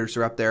 moderators who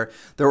were up there.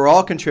 They were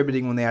all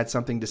contributing when they had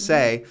something to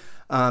say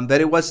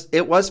that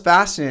it was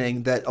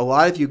fascinating that a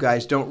lot of you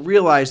guys don't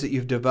realize that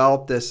you've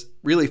developed this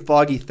really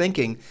foggy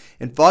thinking.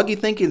 And foggy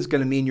thinking is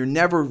going to mean you're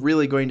never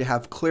really going to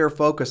have clear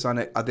focus on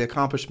the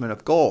accomplishment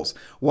of goals.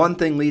 One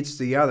thing leads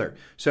to the other.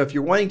 So if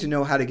you're wanting to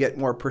know how to get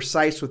more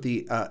precise with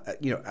the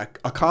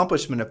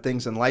accomplishment of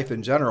things in life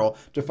in general,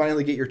 to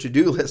finally get your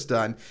to-do list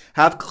done,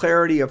 have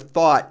clarity of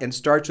thought, and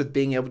starts with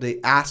being able to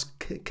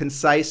ask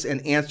concise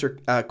and answer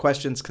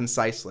questions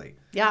concisely.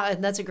 Yeah,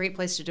 and that's a great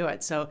place to do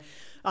it. So,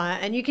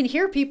 and you can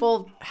hear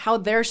people how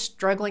they're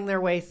struggling their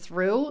way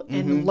through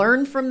and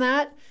learn from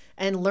that,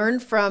 and learn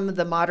from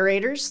the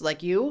moderators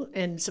like you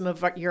and some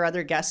of your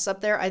other guests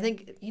up there. I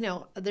think,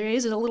 there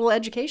is a little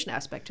education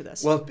aspect to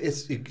this. Well,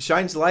 it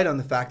shines light on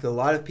the fact that a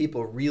lot of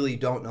people really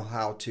don't know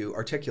how to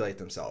articulate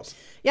themselves.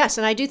 Yes,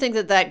 and I do think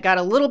that got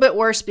a little bit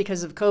worse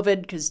because of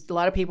COVID, because a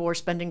lot of people were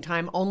spending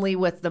time only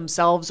with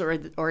themselves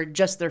or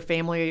just their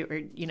family,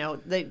 or,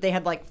 they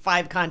had like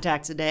 5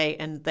 contacts a day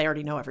and they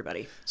already know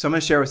everybody. So I'm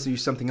going to share with you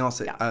something else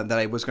that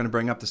I was going to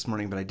bring up this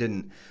morning, but I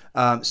didn't.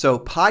 So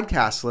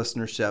podcast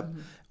listenership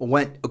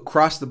went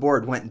across the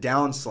board, went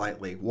down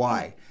slightly.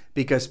 Why?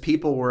 Because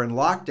people were in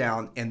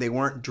lockdown and they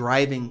weren't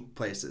driving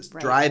places,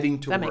 driving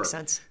to work. That makes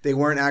sense. They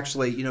weren't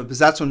actually, because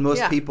that's when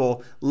most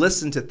people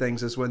listen to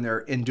things, is when they're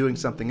in doing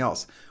something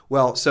else.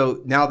 Well, so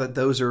now that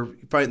those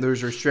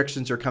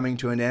restrictions are coming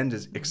to an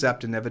end,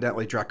 except in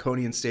evidently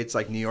draconian states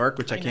like New York,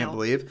 which I can't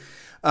believe.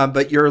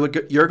 But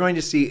you're going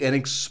to see an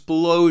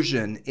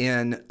explosion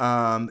in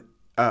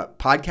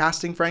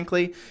podcasting.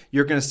 Frankly,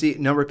 you're going to see a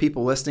number of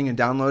people listening and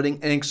downloading,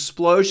 an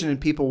explosion in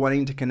people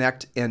wanting to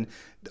connect in,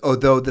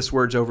 although this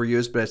word's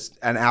overused, but it's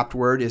an apt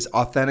word, is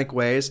authentic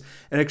ways,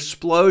 an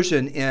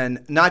explosion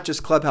in not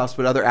just Clubhouse,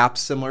 but other apps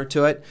similar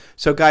to it.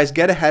 So guys,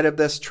 get ahead of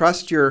this.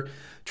 Trust your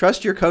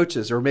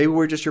coaches, or maybe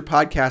we're just your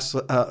podcast,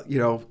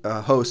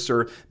 hosts,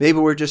 or maybe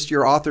we're just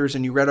your authors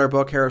and you read our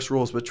book, Harris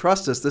Rules, but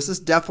trust us, this is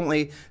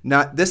definitely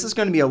not, this is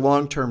going to be a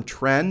long-term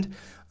trend.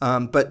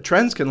 But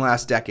trends can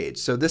last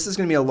decades. So this is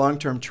going to be a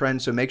long-term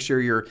trend. So make sure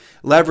you're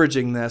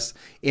leveraging this.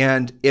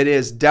 And it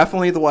is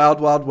definitely the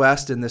wild, wild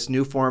west in this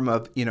new form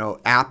of,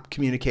 app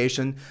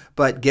communication.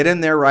 But get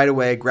in there right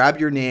away. Grab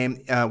your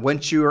name.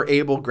 Once you are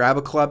able, grab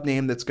a club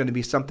name that's going to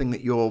be something that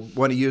you'll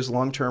want to use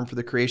long-term for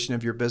the creation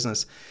of your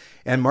business.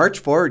 And march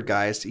forward,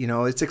 guys.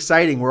 It's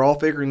exciting. We're all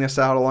figuring this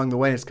out along the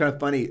way. It's kind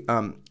of funny.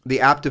 The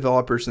app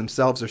developers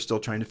themselves are still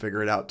trying to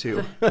figure it out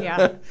too.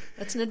 Yeah,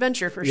 that's an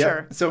adventure for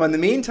sure. So in the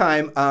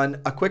meantime, on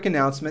a quick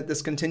announcement,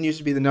 this continues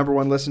to be the number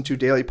 1 listened to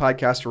daily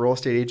podcast for real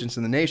estate agents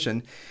in the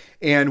nation.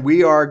 And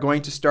we are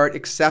going to start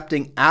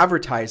accepting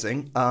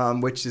advertising,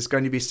 which is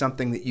going to be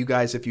something that you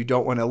guys, if you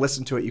don't want to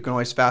listen to it, you can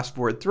always fast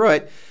forward through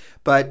it.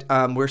 But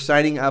we're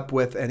signing up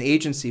with an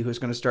agency who's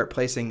going to start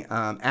placing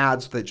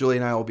ads that Julie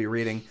and I will be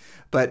reading.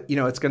 But,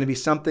 it's going to be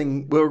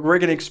something, we're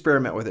going to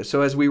experiment with it.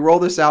 So as we roll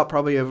this out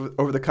probably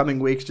over the coming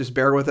weeks, just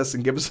bear with us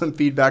and give us some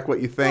feedback what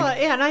you think. Well,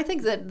 yeah, and I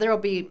think that there will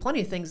be plenty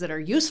of things that are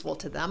useful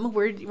to them.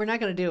 We're not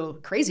going to do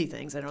crazy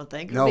things, I don't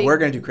think. No, we're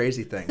going to do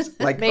crazy things.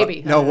 Like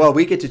Maybe.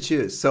 We get to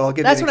choose. So I'll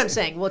give That's what I'm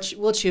saying.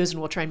 We'll choose and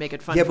we'll try and make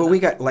it fun. Yeah, but we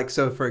got,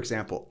 for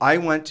example, I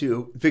went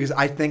to, because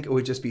I think it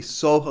would just be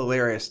so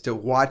hilarious to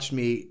watch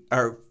me,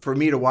 or for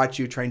me to watch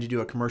you trying to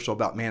do a commercial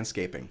about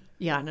manscaping.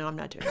 Yeah, no, I'm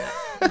not doing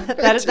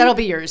that. That'll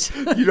be yours.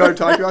 You know what I'm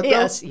talking about, though?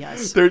 Yes.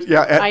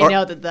 I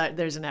know that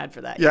there's an ad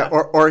for that. Yeah,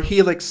 or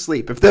Helix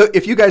Sleep.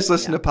 If you guys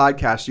listen to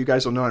podcasts, you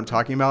guys will know what I'm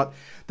talking about.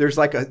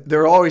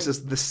 There always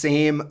is the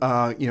same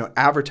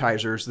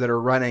advertisers that are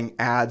running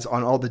ads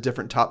on all the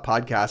different top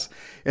podcasts.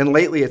 And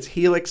lately it's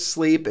Helix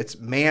Sleep, it's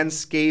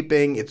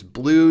Manscaping, it's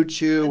Blue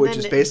Chew, which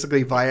is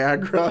basically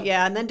Viagra.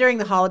 Yeah, and then during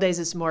the holidays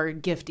it's more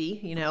gifty,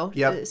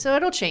 Yep. So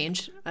it'll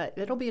change.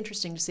 It'll be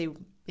interesting to see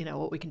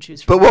what we can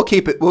choose But from.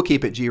 we'll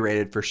keep it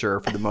G-rated for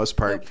sure for the most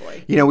part.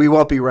 Hopefully. We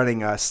won't be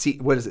running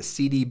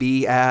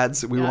CDB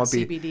ads. We won't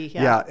be CBD.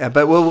 Yeah,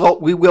 but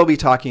we will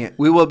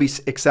be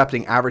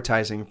accepting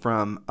advertising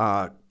from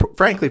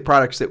frankly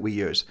products that we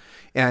use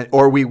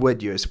or we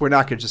would use. We're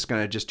not just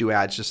going to do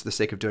ads just for the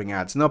sake of doing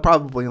ads. And there'll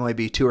probably only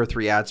be 2 or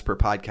 3 ads per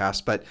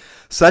podcast, but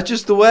such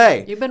is the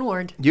way. You've been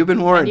warned.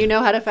 And you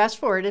know how to fast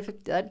forward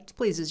if that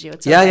pleases you.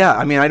 It's okay. Okay. Yeah.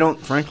 I mean, I don't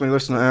frankly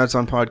listen to ads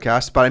on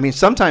podcasts, but I mean,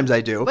 sometimes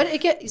I do. But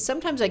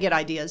sometimes I get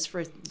ideas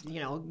for,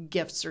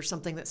 gifts or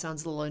something that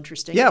sounds a little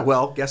interesting. Yeah.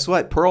 Well, guess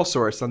what? Pearl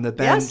Source on the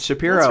Ben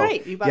Shapiro. That's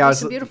right. You bought me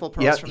some beautiful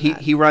pearls from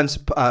that. He runs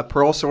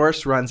Pearl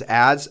Source, runs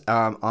ads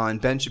on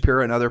Ben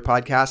Shapiro and other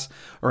podcasts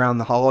around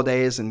the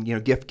holidays and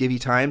gift-givey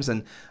times,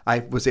 and I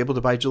was able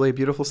to buy Julie a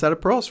beautiful set of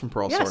pearls from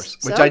Pearl Source,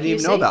 which I didn't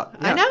even know about.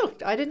 Yeah. I know,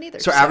 I didn't either.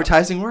 So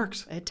advertising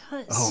works. It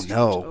does. Oh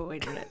no! Oh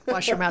wait a minute.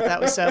 Wash your mouth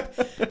out with soap.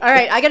 All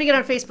right, I got to get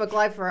on Facebook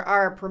Live for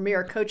our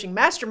premier coaching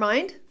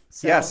mastermind.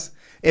 So. Yes.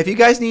 If you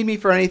guys need me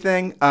for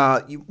anything,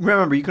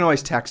 remember, you can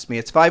always text me.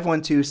 It's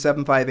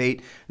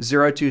 512-758-0206,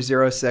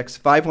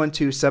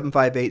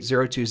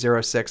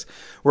 512-758-0206.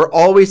 We're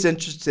always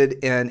interested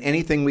in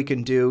anything we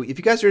can do. If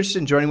you guys are interested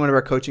in joining one of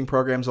our coaching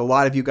programs, a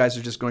lot of you guys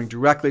are just going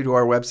directly to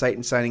our website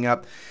and signing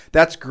up.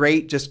 That's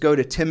great. Just go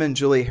to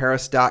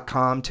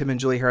timandjulieharris.com,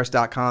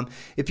 timandjulieharris.com.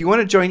 If you want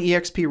to join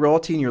eXp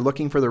Realty and you're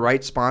looking for the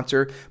right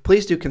sponsor,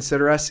 please do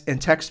consider us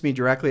and text me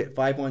directly at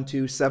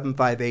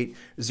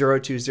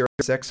 512-758-0206,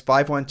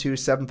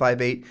 512-758-0206.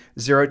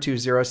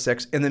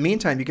 In the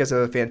meantime, you guys have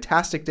a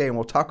fantastic day, and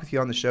we'll talk with you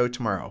on the show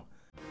tomorrow.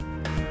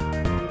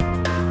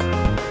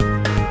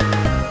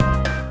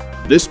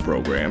 This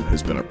program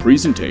has been a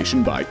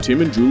presentation by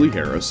Tim and Julie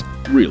Harris,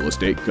 Real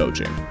Estate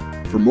Coaching.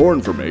 For more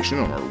information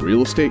on our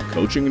real estate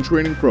coaching and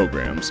training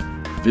programs,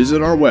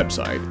 visit our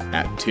website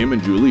at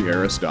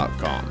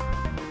timandjulieharris.com.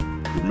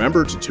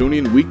 Remember to tune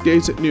in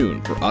weekdays at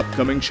noon for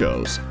upcoming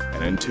shows,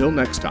 and until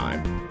next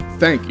time,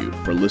 thank you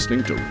for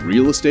listening to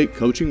Real Estate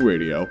Coaching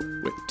Radio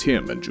with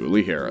Tim and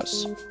Julie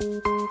Harris.